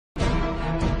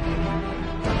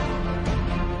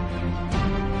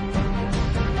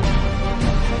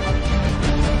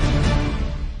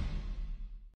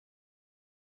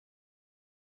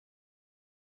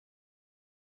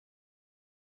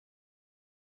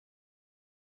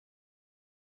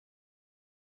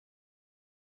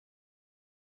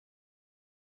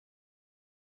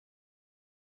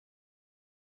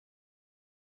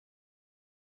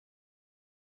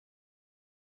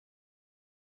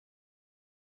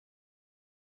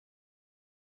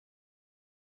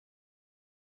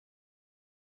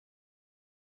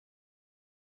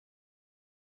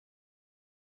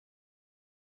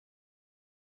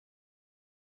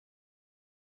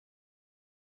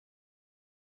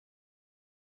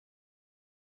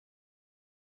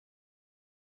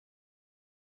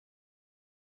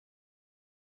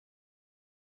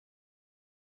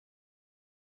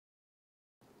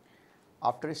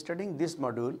After studying this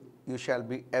module, you shall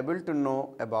be able to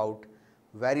know about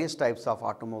various types of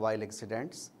automobile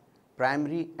accidents,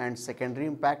 primary and secondary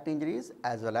impact injuries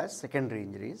as well as secondary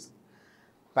injuries,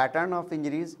 pattern of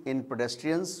injuries in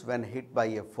pedestrians when hit by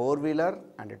a four-wheeler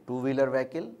and a two-wheeler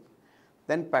vehicle,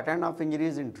 then pattern of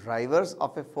injuries in drivers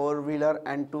of a four-wheeler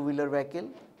and two-wheeler vehicle,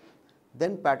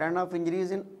 then pattern of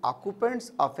injuries in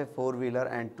occupants of a four-wheeler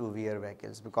and two-wheeler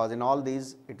vehicles, because in all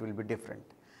these it will be different,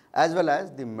 as well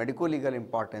as the medico-legal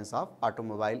importance of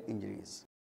automobile injuries.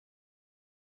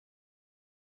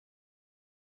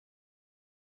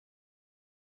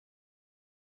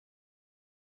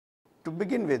 To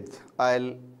begin with,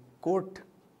 I'll quote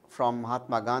from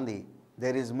Mahatma Gandhi,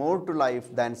 "There is more to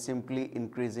life than simply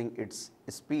increasing its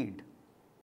speed."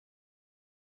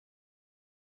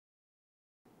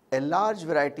 A large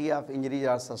variety of injuries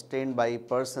are sustained by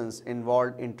persons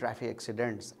involved in traffic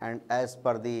accidents, and as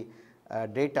per the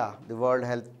data, the World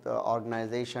Health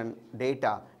Organization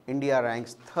data, India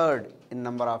ranks third in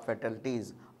number of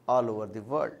fatalities all over the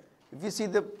world. If you see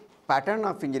the pattern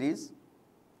of injuries,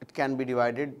 it can be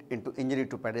divided into injury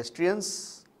to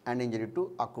pedestrians and injury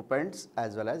to occupants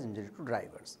as well as injury to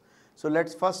drivers. So, let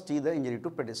us first see the injury to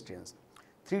pedestrians.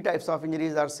 Three types of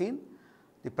injuries are seen: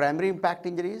 the primary impact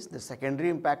injuries, the secondary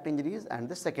impact injuries and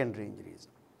the secondary injuries.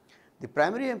 The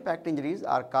primary impact injuries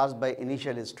are caused by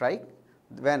initial strike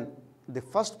when the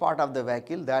first part of the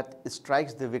vehicle that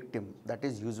strikes the victim, that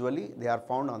is usually they are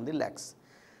found on the legs.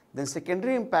 Then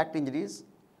secondary impact injuries,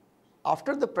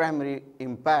 after the primary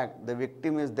impact, the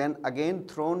victim is then again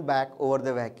thrown back over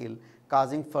the vehicle,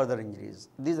 causing further injuries.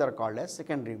 These are called as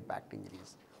secondary impact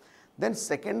injuries. Then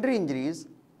secondary injuries,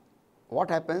 what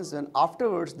happens when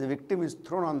afterwards the victim is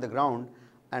thrown on the ground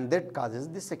and that causes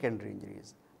the secondary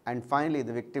injuries. And finally,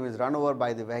 the victim is run over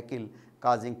by the vehicle,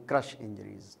 causing crush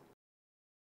injuries.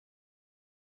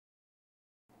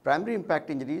 Primary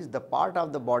impact injuries, the part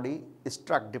of the body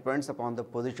struck depends upon the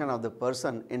position of the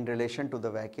person in relation to the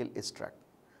vehicle struck.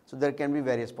 So, there can be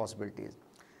various possibilities,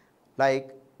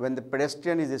 like when the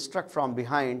pedestrian is struck from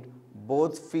behind,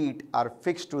 both feet are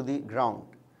fixed to the ground.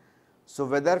 So,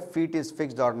 whether feet is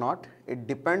fixed or not, it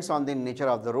depends on the nature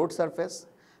of the road surface,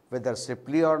 whether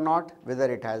slippery or not,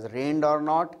 whether it has rained or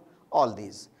not, all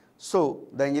these. So,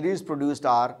 the injuries produced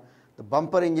are the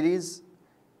bumper injuries,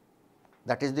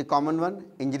 that is the common one,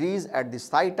 injuries at the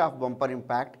site of bumper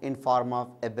impact in form of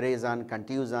abrasion,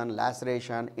 contusion,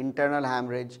 laceration, internal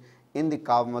hemorrhage in the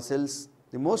calf muscles.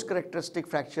 The most characteristic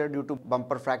fracture due to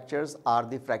bumper fractures are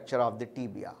the fracture of the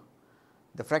tibia.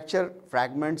 The fracture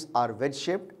fragments are wedge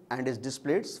shaped and is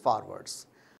displayed forwards.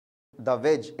 The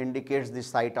wedge indicates the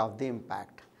site of the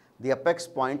impact, the apex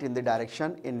point in the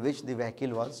direction in which the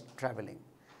vehicle was traveling.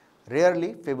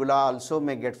 Rarely, fibula also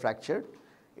may get fractured.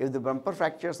 If the bumper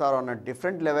fractures are on a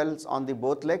different levels on the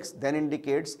both legs, then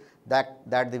indicates that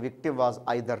the victim was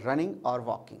either running or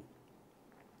walking.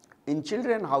 In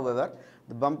children, however,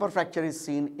 the bumper fracture is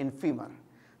seen in femur.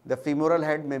 The femoral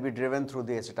head may be driven through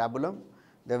the acetabulum.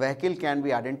 The vehicle can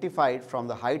be identified from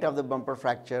the height of the bumper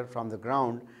fracture from the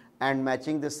ground and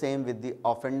matching the same with the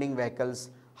offending vehicle's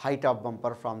height of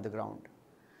bumper from the ground.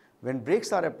 When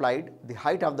brakes are applied, the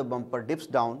height of the bumper dips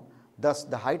down. Thus,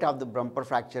 the height of the bumper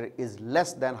fracture is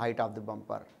less than height of the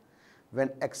bumper.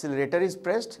 When accelerator is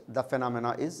pressed, the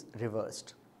phenomena is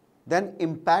reversed. Then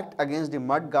impact against the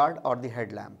mud guard or the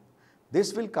headlamp.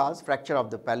 This will cause fracture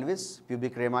of the pelvis,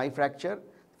 pubic rami fracture,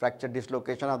 fracture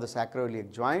dislocation of the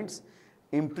sacroiliac joints,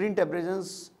 imprint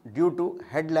abrasions due to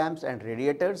headlamps and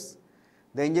radiators.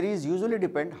 The injuries usually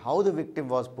depend how the victim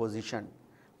was positioned.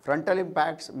 Frontal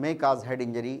impacts may cause head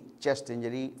injury, chest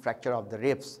injury, fracture of the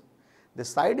ribs. The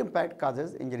side impact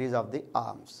causes injuries of the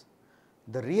arms.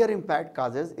 The rear impact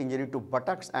causes injury to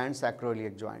buttocks and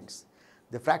sacroiliac joints.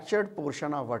 The fractured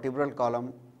portion of vertebral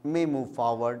column may move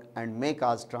forward and may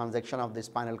cause transection of the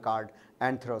spinal cord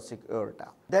and thoracic aorta.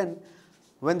 Then,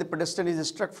 when the pedestrian is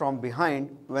struck from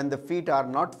behind, when the feet are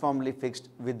not firmly fixed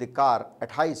with the car at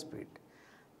high speed.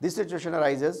 This situation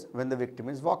arises when the victim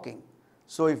is walking.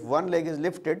 So, if one leg is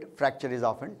lifted, fracture is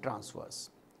often transverse.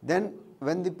 Then,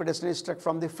 when the pedestrian is struck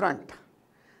from the front,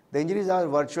 the injuries are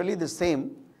virtually the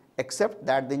same, except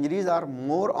that the injuries are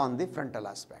more on the frontal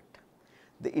aspect.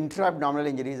 The intra-abdominal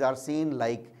injuries are seen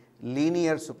like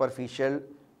linear superficial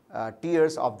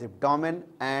tears of the abdomen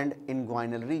and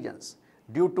inguinal regions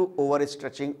due to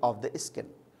overstretching of the skin.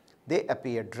 They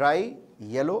appear dry,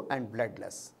 yellow and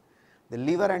bloodless. The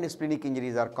liver and splenic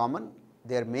injuries are common.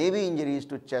 There may be injuries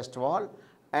to chest wall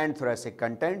and thoracic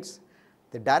contents.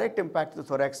 The direct impact to the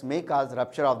thorax may cause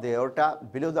rupture of the aorta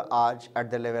below the arch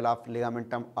at the level of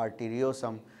ligamentum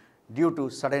arteriosum due to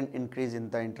sudden increase in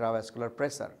the intravascular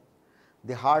pressure.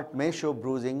 The heart may show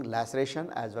bruising, laceration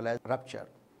as well as rupture.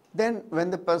 Then when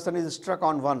the person is struck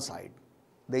on one side,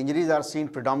 the injuries are seen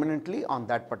predominantly on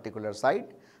that particular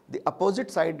side. The opposite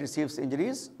side receives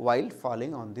injuries while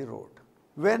falling on the road.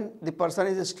 When the person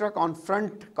is struck on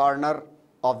front corner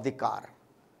of the car,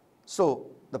 so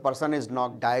the person is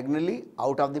knocked diagonally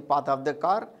out of the path of the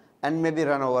car and may be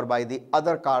run over by the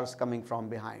other cars coming from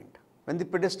behind. When the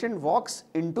pedestrian walks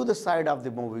into the side of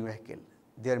the moving vehicle,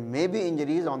 there may be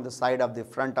injuries on the side of the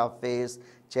front of face,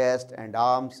 chest and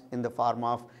arms in the form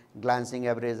of glancing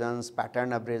abrasions,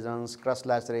 pattern abrasions, crust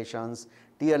lacerations,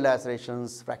 tear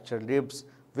lacerations, fractured ribs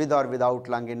with or without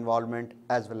lung involvement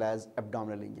as well as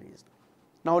abdominal injuries.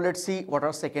 Now let's see what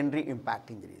are secondary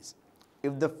impact injuries.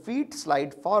 If the feet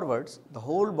slide forwards, the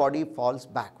whole body falls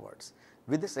backwards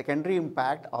with the secondary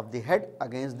impact of the head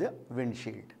against the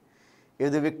windshield.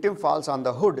 If the victim falls on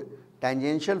the hood,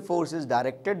 tangential force is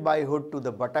directed by hood to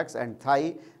the buttocks and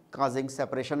thigh, causing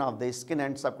separation of the skin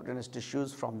and subcutaneous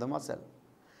tissues from the muscle.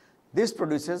 This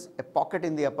produces a pocket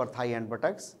in the upper thigh and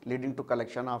buttocks, leading to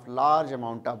collection of large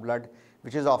amount of blood,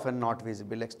 which is often not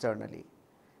visible externally.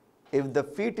 If the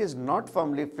feet is not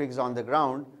firmly fixed on the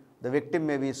ground, the victim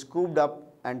may be scooped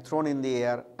up and thrown in the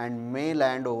air and may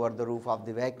land over the roof of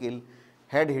the vehicle,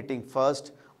 head hitting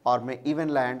first, or may even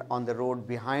land on the road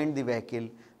behind the vehicle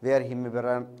where he may be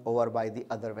run over by the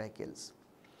other vehicles.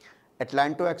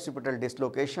 Atlanto-occipital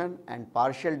dislocation and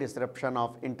partial disruption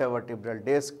of intervertebral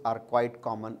disc are quite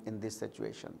common in this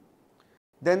situation.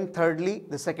 Then thirdly,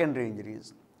 the secondary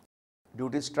injuries.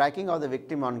 Due to striking of the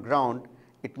victim on ground,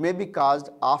 it may be caused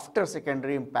after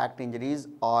secondary impact injuries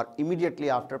or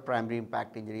immediately after primary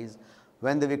impact injuries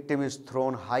when the victim is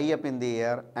thrown high up in the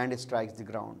air and strikes the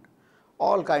ground.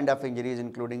 All kind of injuries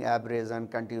including abrasion,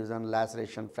 contusion,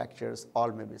 laceration, fractures,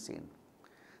 all may be seen.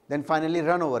 Then finally,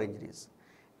 run over injuries.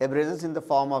 Abrasions in the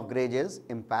form of grazes,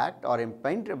 impact or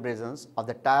impaint abrasions of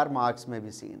the tire marks may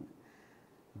be seen.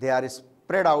 They are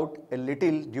spread out a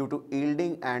little due to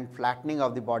yielding and flattening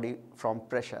of the body from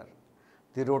pressure.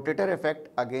 The rotator effect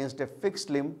against a fixed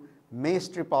limb may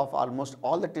strip off almost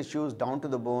all the tissues down to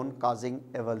the bone, causing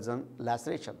avulsion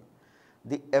laceration.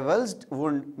 The avulsed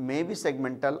wound may be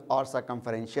segmental or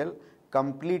circumferential,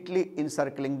 completely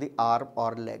encircling the arm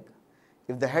or leg.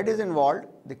 If the head is involved,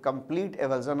 the complete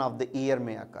avulsion of the ear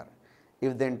may occur.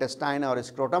 If the intestine or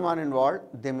scrotum are involved,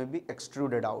 they may be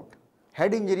extruded out.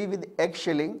 Head injury with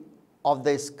egg-shelling of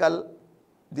the skull,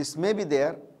 this may be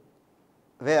there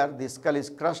where the skull is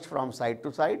crushed from side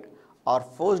to side or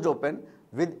forced open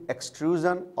with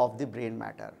extrusion of the brain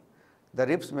matter. The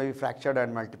ribs may be fractured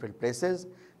at multiple places.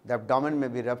 The abdomen may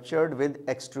be ruptured with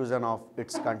extrusion of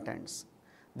its contents.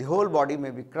 The whole body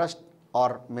may be crushed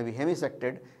or may be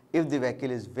hemisected if the vehicle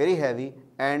is very heavy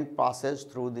and passes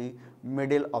through the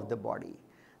middle of the body.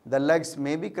 The legs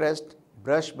may be crushed,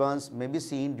 brush burns may be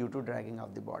seen due to dragging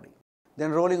of the body.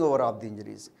 Then rolling over of the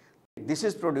injuries. This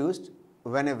is produced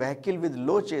when a vehicle with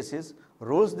low chassis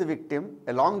rolls the victim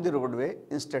along the roadway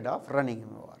instead of running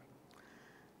him over.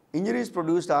 Injuries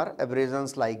produced are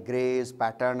abrasions like graze,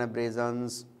 pattern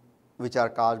abrasions, which are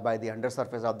caused by the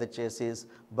undersurface of the chassis,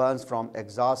 burns from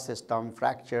exhaust system,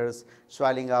 fractures,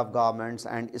 swelling of garments,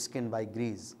 and skin by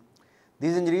grease.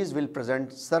 These injuries will present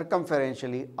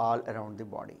circumferentially all around the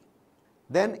body.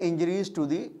 Then injuries to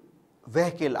the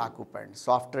vehicle occupants.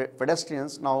 So after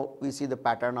pedestrians, now we see the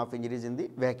pattern of injuries in the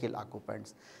vehicle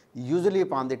occupants. Usually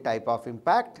upon the type of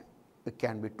impact, it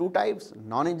can be two types,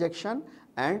 non-ejection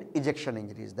and ejection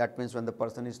injuries. That means when the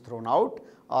person is thrown out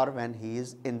or when he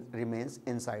is remains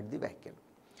inside the vehicle.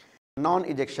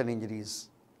 Non-ejection injuries.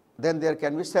 Then there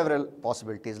can be several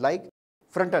possibilities like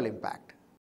frontal impact.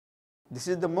 This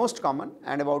is the most common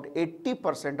and about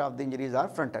 80% of the injuries are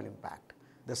frontal impact.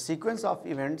 The sequence of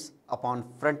events upon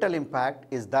frontal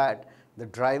impact is that the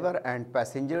driver and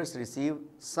passengers receive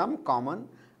some common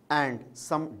and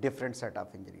some different set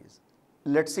of injuries.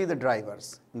 Let's see the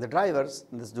drivers. In the drivers,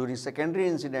 during secondary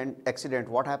accident,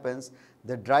 what happens?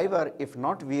 The driver, if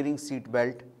not wearing seat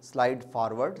belt, slide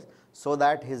forward so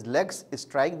that his legs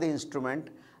strike the instrument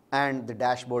and the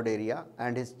dashboard area,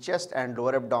 and his chest and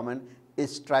lower abdomen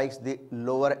strikes the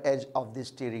lower edge of the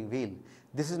steering wheel.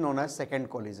 This is known as second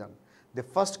collision. The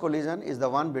first collision is the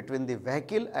one between the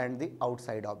vehicle and the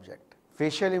outside object.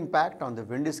 Facial impact on the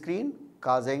windscreen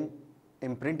causing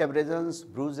imprint abrasions,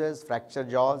 bruises, fractured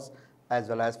jaws, as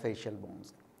well as facial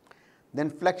bones. Then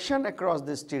flexion across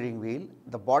the steering wheel.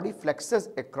 The body flexes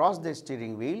across the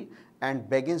steering wheel and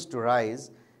begins to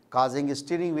rise, causing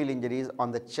steering wheel injuries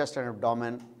on the chest and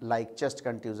abdomen like chest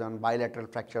contusion, bilateral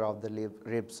fracture of the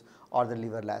ribs or the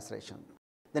liver laceration.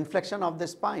 Then flexion of the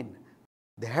spine.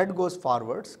 The head goes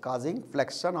forwards, causing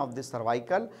flexion of the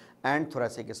cervical and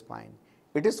thoracic spine.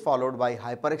 It is followed by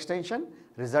hyperextension,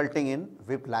 resulting in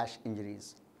whiplash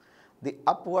injuries. The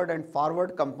upward and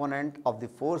forward component of the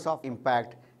force of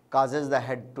impact causes the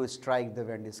head to strike the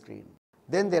windscreen.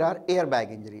 Then there are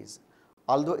airbag injuries.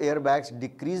 Although airbags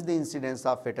decrease the incidence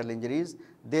of fatal injuries,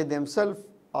 they themselves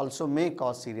also may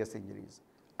cause serious injuries.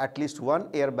 At least one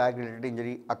airbag related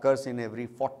injury occurs in every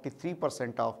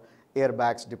 43% of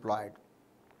airbags deployed.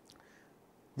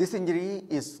 This injury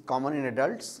is common in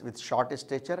adults with short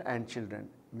stature and children.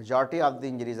 Majority of the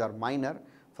injuries are minor,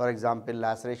 for example,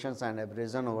 lacerations and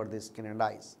abrasion over the skin and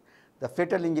eyes. The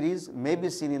fatal injuries may be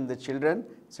seen in the children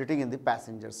sitting in the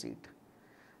passenger seat.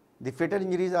 The fatal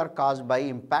injuries are caused by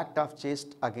impact of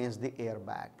chest against the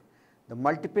airbag. The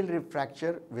multiple rib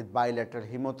fracture with bilateral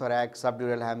hemothorax,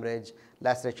 subdural hemorrhage,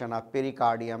 laceration of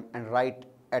pericardium and right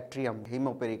atrium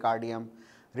hemopericardium,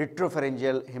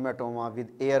 retropharyngeal hematoma with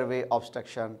airway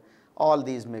obstruction, all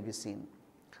these may be seen.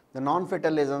 The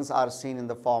non-fatal lesions are seen in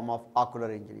the form of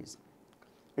ocular injuries.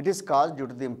 It is caused due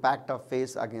to the impact of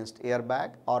face against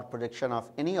airbag or projection of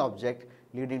any object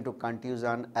leading to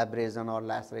contusion, abrasion or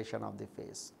laceration of the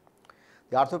face.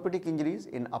 The orthopedic injuries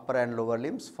in upper and lower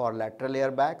limbs for lateral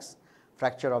airbags,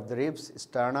 fracture of the ribs,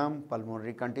 sternum,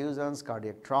 pulmonary contusions,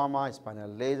 cardiac trauma, spinal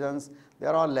lesions, they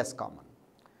are all less common.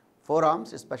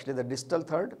 Forearms, especially the distal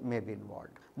third, may be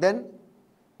involved. Then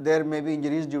there may be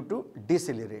injuries due to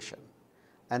deceleration,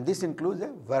 and this includes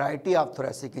a variety of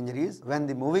thoracic injuries when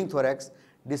the moving thorax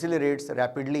decelerates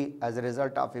rapidly as a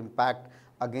result of impact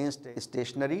against a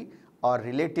stationary or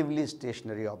relatively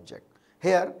stationary object.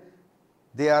 Here,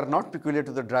 they are not peculiar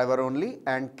to the driver only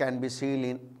and can be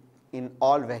seen in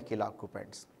all vehicle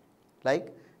occupants.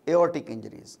 Like aortic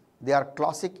injuries, they are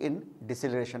classic in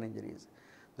deceleration injuries.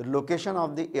 The location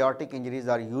of the aortic injuries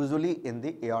are usually in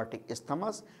the aortic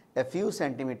isthmus, a few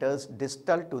centimeters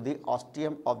distal to the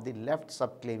ostium of the left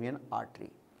subclavian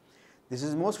artery. This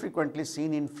is most frequently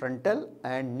seen in frontal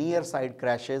and near side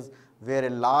crashes where a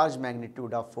large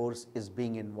magnitude of force is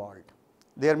being involved.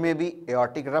 There may be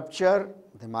aortic rupture,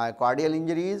 the myocardial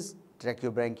injuries,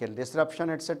 tracheobronchial disruption,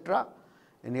 etc.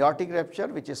 An aortic rupture,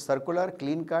 which is circular,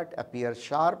 clean cut, appears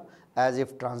sharp as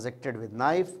if transected with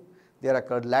knife. There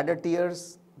occur ladder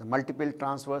tears, the multiple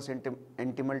transverse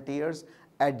intimal tears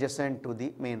adjacent to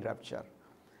the main rupture.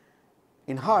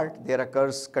 In heart, there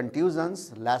occurs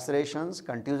contusions, lacerations,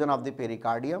 contusion of the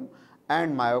pericardium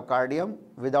and myocardium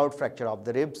without fracture of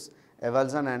the ribs,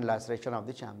 avulsion and laceration of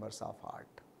the chambers of heart.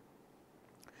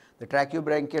 The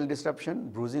tracheobronchial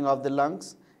disruption, bruising of the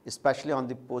lungs, especially on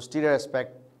the posterior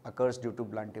aspect, occurs due to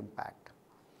blunt impact.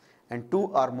 And two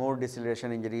or more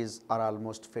deceleration injuries are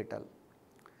almost fatal.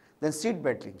 Then seat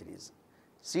belt injuries.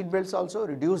 Seat belts also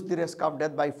reduce the risk of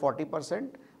death by 40%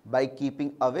 by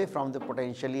keeping away from the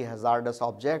potentially hazardous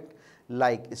object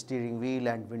like steering wheel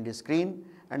and windscreen,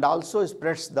 and also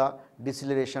spreads the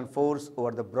deceleration force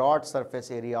over the broad surface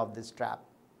area of the strap.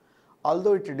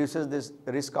 Although it reduces this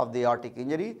risk of the aortic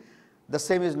injury, the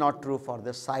same is not true for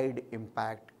the side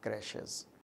impact crashes.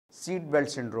 Seat belt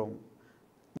syndrome.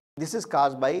 This is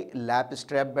caused by lap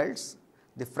strap belts.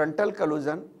 The frontal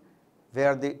collision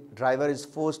where the driver is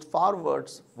forced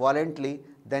forwards violently,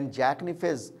 then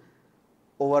jackknifes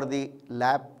over the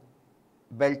lap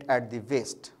belt at the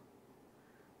waist.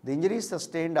 The injuries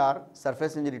sustained are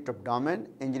surface injury to abdomen,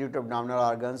 injury to abdominal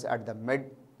organs at the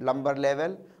mid-lumbar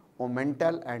level,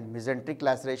 omental and mesenteric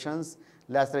lacerations,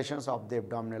 lacerations of the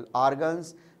abdominal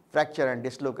organs, fracture and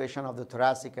dislocation of the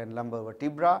thoracic and lumbar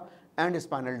vertebra, and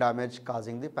spinal damage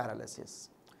causing the paralysis.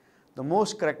 The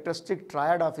most characteristic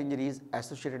triad of injuries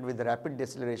associated with rapid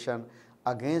deceleration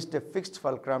against a fixed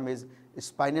fulcrum is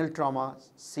spinal trauma,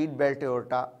 seat belt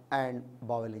aorta, and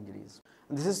bowel injuries.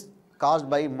 This is caused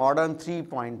by modern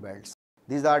 3-point belts.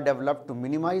 These are developed to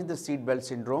minimize the seat belt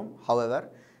syndrome. However,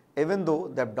 even though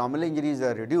the abdominal injuries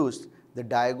are reduced, the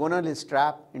diagonal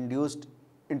strap introduced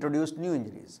new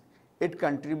injuries. It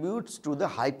contributes to the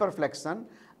hyperflexion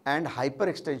and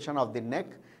hyperextension of the neck,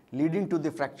 leading to the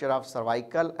fracture of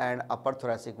cervical and upper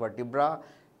thoracic vertebra,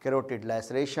 carotid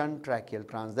laceration, tracheal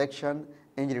transection,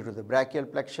 injury to the brachial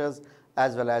plexus,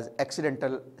 as well as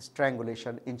accidental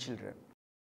strangulation in children.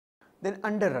 Then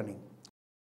underrunning.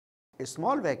 A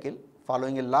small vehicle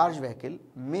following a large vehicle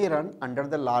may run under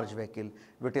the large vehicle,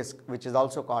 which is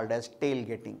also called as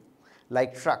tailgating,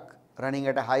 like truck running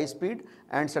at a high speed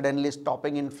and suddenly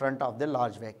stopping in front of the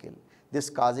large vehicle, this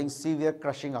causing severe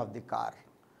crushing of the car.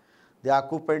 The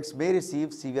occupants may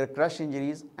receive severe crush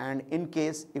injuries, and in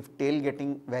case if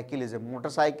tailgating vehicle is a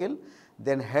motorcycle,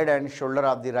 then head and shoulder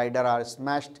of the rider are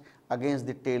smashed against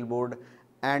the tailboard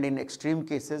and in extreme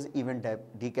cases even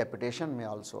decapitation may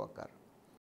also occur.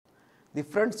 The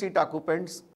front seat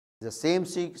occupants, the same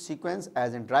sequence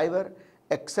as in driver,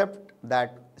 except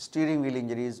that steering wheel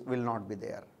injuries will not be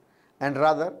there, and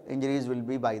rather injuries will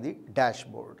be by the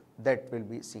dashboard that will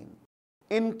be seen.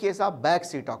 In case of back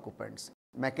seat occupants,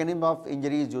 mechanism of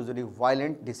injury is usually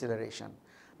violent deceleration.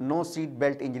 No seat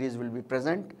belt injuries will be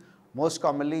present. Most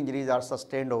commonly injuries are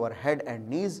sustained over head and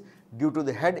knees due to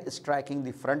the head striking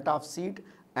the front of seat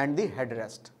and the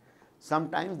headrest.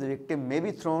 Sometimes the victim may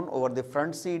be thrown over the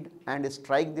front seat and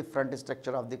strike the front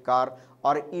structure of the car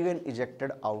or even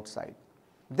ejected outside.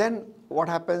 Then what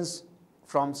happens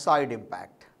from side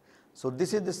impact? So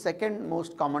this is the second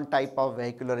most common type of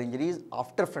vehicular injuries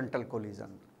after frontal collision,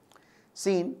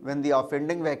 seen when the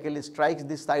offending vehicle strikes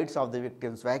the sides of the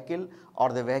victim's vehicle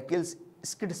or the vehicle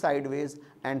skids sideways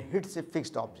and hits a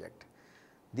fixed object.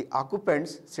 The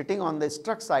occupants sitting on the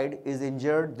struck side is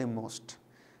injured the most.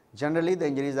 Generally the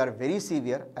injuries are very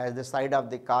severe as the side of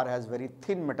the car has very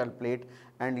thin metal plate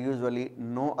and usually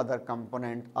no other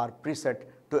component are preset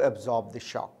to absorb the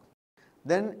shock.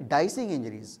 Then dicing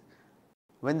injuries.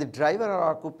 When the driver or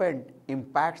occupant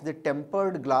impacts the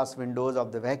tempered glass windows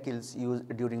of the vehicles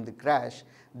used during the crash,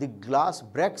 the glass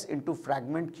breaks into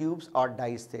fragment cubes or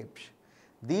dice shapes.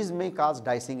 These may cause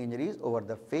dicing injuries over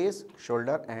the face,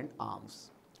 shoulder and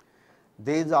arms.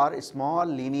 These are small,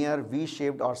 linear,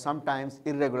 V-shaped or sometimes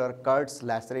irregular cuts,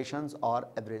 lacerations or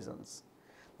abrasions.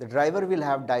 The driver will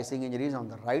have dicing injuries on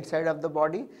the right side of the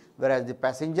body, whereas the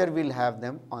passenger will have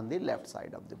them on the left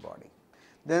side of the body.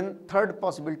 Then third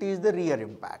possibility is the rear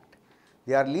impact.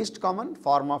 They are least common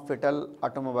form of fatal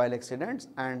automobile accidents,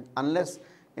 and unless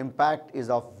impact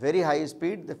is of very high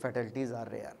speed, the fatalities are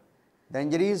rare. The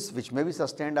injuries which may be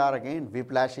sustained are again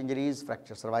whiplash injuries,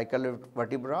 fracture cervical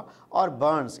vertebra or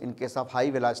burns. In case of high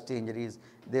velocity injuries,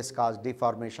 this cause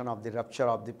deformation of the rupture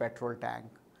of the petrol tank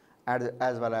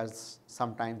as well as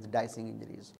sometimes dicing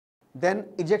injuries. Then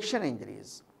ejection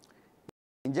injuries.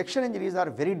 Injection injuries are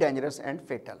very dangerous and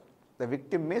fatal. The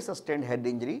victim may sustain head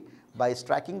injury by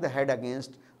striking the head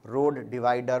against road,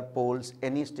 divider, poles,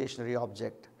 any stationary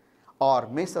object, or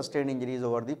may sustain injuries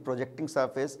over the projecting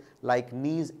surface like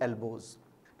knees, elbows.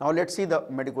 Now let us see the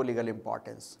medico-legal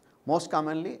importance. Most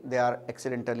commonly they are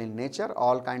accidental in nature,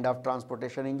 all kind of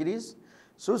transportation injuries.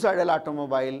 Suicidal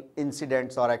automobile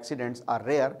incidents or accidents are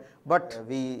rare, but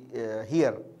we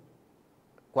hear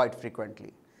quite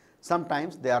frequently.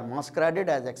 Sometimes they are masqueraded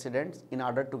as accidents in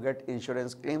order to get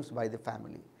insurance claims by the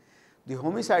family. The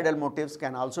homicidal motives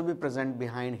can also be present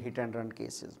behind hit and run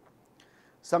cases.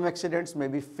 Some accidents may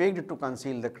be faked to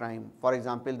conceal the crime. For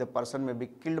example, the person may be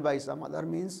killed by some other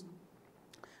means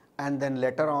and then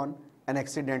later on an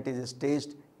accident is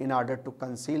staged in order to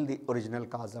conceal the original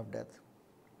cause of death.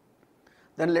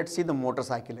 Then let us see the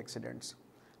motorcycle accidents.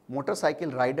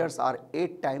 Motorcycle riders are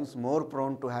 8 times more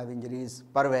prone to have injuries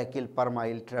per vehicle per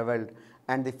mile travelled,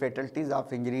 and the fatalities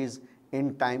of injuries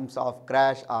in times of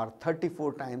crash are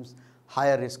 34 times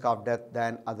higher risk of death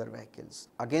than other vehicles.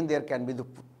 Again, there can be the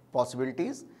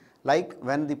possibilities like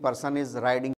when the person is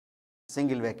riding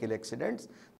single vehicle accidents,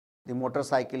 the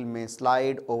motorcycle may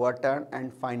slide, overturn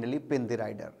and finally pin the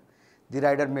rider. The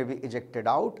rider may be ejected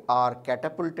out or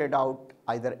catapulted out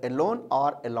either alone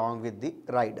or along with the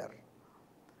rider.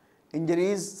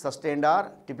 Injuries sustained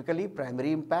are typically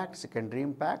primary impact, secondary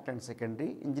impact and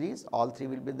secondary injuries, all three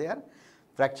will be there.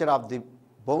 Fracture of the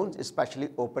bones, especially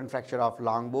open fracture of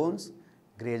long bones,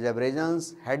 graze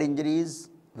abrasions, head injuries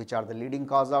which are the leading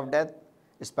cause of death,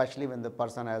 especially when the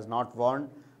person has not worn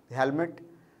the helmet.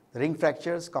 Ring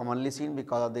fractures commonly seen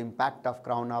because of the impact of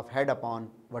crown of head upon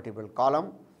vertebral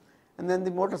column. And then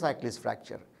the motorcyclist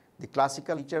fracture, the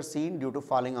classical feature seen due to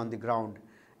falling on the ground.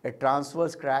 A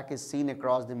transverse crack is seen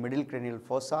across the middle cranial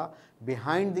fossa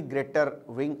behind the greater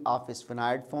wing of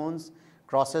sphenoid pons,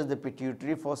 crosses the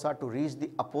pituitary fossa to reach the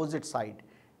opposite side.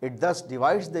 It thus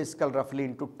divides the skull roughly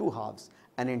into two halves,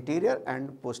 an anterior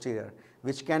and posterior,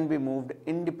 which can be moved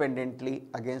independently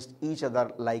against each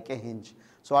other like a hinge,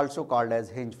 so also called as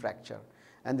hinge fracture.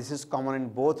 And this is common in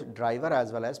both driver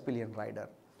as well as pillion rider.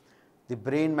 The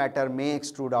brain matter may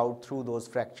extrude out through those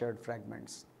fractured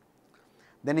fragments.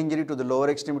 Then injury to the lower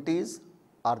extremities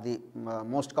are the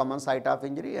most common site of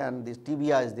injury, and the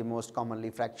tibia is the most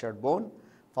commonly fractured bone,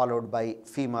 followed by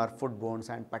femur, foot bones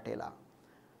and patella.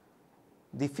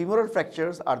 The femoral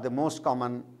fractures are the most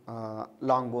common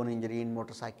long bone injury in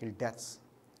motorcycle deaths.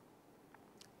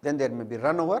 Then there may be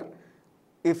run over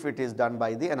if it is done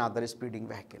by the another speeding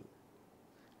vehicle.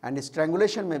 And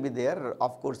strangulation may be there,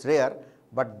 of course rare,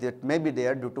 but that may be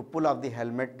there due to pull of the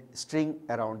helmet string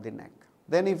around the neck.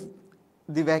 Then if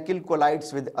the vehicle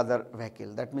collides with other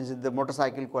vehicle. That means the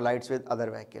motorcycle collides with other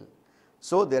vehicle.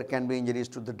 So there can be injuries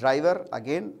to the driver.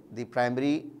 Again, the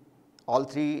primary, all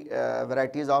three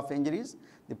varieties of injuries.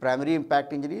 The primary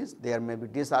impact injuries, there may be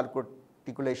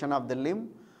disarticulation of the limb,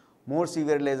 more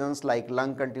severe lesions like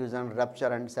lung contusion, rupture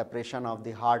and separation of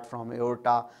the heart from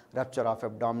aorta, rupture of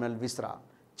abdominal viscera.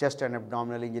 Chest and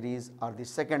abdominal injuries are the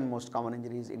second most common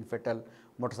injuries in fatal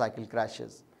motorcycle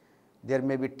crashes. There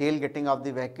may be tailgating of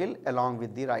the vehicle along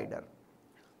with the rider.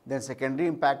 Then secondary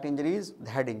impact injuries, the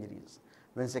head injuries,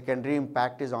 when secondary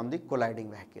impact is on the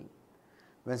colliding vehicle.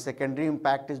 When secondary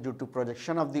impact is due to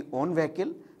projection of the own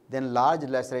vehicle, then large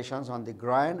lacerations on the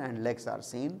groin and legs are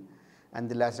seen, and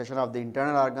the laceration of the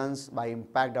internal organs by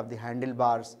impact of the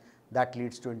handlebars, that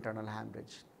leads to internal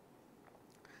hemorrhage.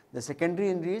 The secondary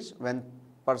injuries, when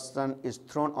person is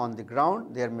thrown on the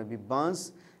ground, there may be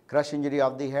burns, crush injury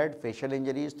of the head, facial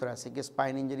injuries, thoracic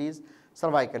spine injuries,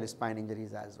 cervical spine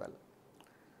injuries as well.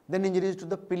 Then injuries to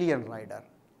the pillion rider.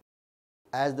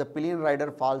 As the pillion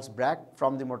rider falls back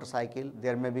from the motorcycle,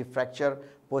 there may be fracture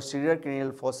posterior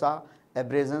cranial fossa,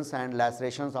 abrasions and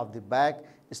lacerations of the back,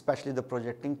 especially the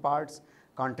projecting parts,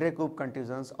 contracute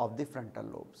contusions of the frontal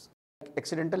lobes.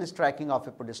 Accidental striking of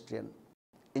a pedestrian.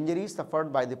 Injuries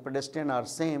suffered by the pedestrian are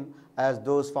same as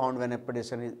those found when a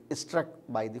pedestrian is struck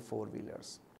by the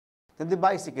four-wheelers. Then the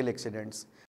bicycle accidents.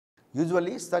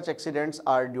 Usually such accidents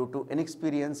are due to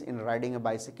inexperience in riding a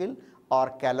bicycle or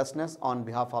carelessness on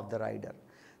behalf of the rider.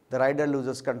 The rider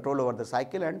loses control over the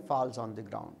cycle and falls on the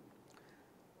ground.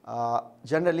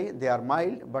 Generally they are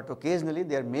mild, but occasionally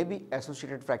there may be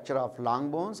associated fracture of long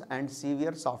bones and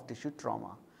severe soft tissue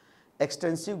trauma.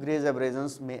 Extensive graze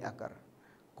abrasions may occur.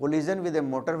 Collision with a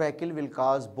motor vehicle will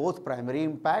cause both primary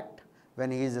impact when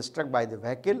he is struck by the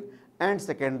vehicle and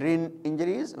secondary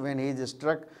injuries when he is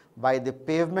struck by the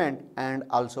pavement and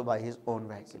also by his own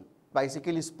vehicle.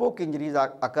 Bicycle spoke injuries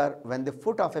occur when the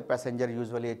foot of a passenger,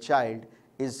 usually a child,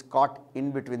 is caught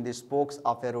in between the spokes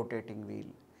of a rotating wheel.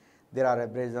 There are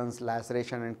abrasions,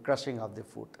 laceration and crushing of the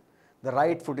foot. The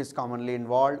right foot is commonly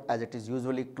involved as it is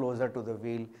usually closer to the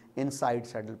wheel in side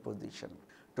saddle position.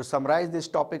 To summarize this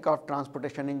topic of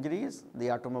transportation injuries, the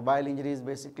automobile injuries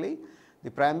basically,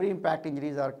 the primary impact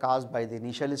injuries are caused by the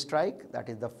initial strike, that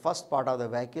is the first part of the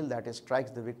vehicle that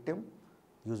strikes the victim,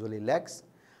 usually legs.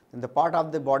 Then the part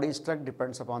of the body struck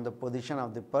depends upon the position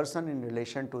of the person in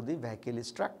relation to the vehicle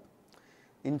struck.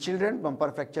 In children,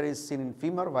 bumper fracture is seen in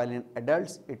femur, while in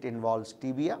adults it involves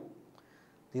tibia.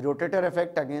 The rotator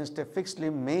effect against a fixed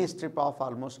limb may strip off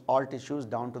almost all tissues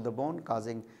down to the bone,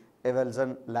 causing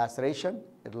avulsion laceration,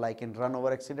 like in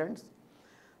run-over accidents.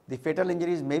 The fatal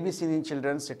injuries may be seen in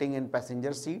children sitting in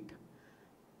passenger seat.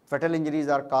 Fatal injuries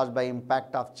are caused by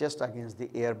impact of chest against the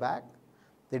airbag.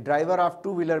 The driver of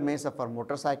two-wheeler may suffer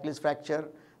motorcyclist fracture,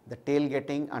 the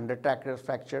tailgating, under-tractor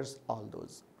fractures, all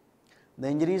those. The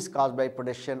injuries caused by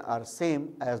pedestrian are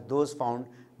same as those found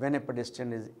when a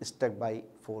pedestrian is struck by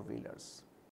four-wheelers.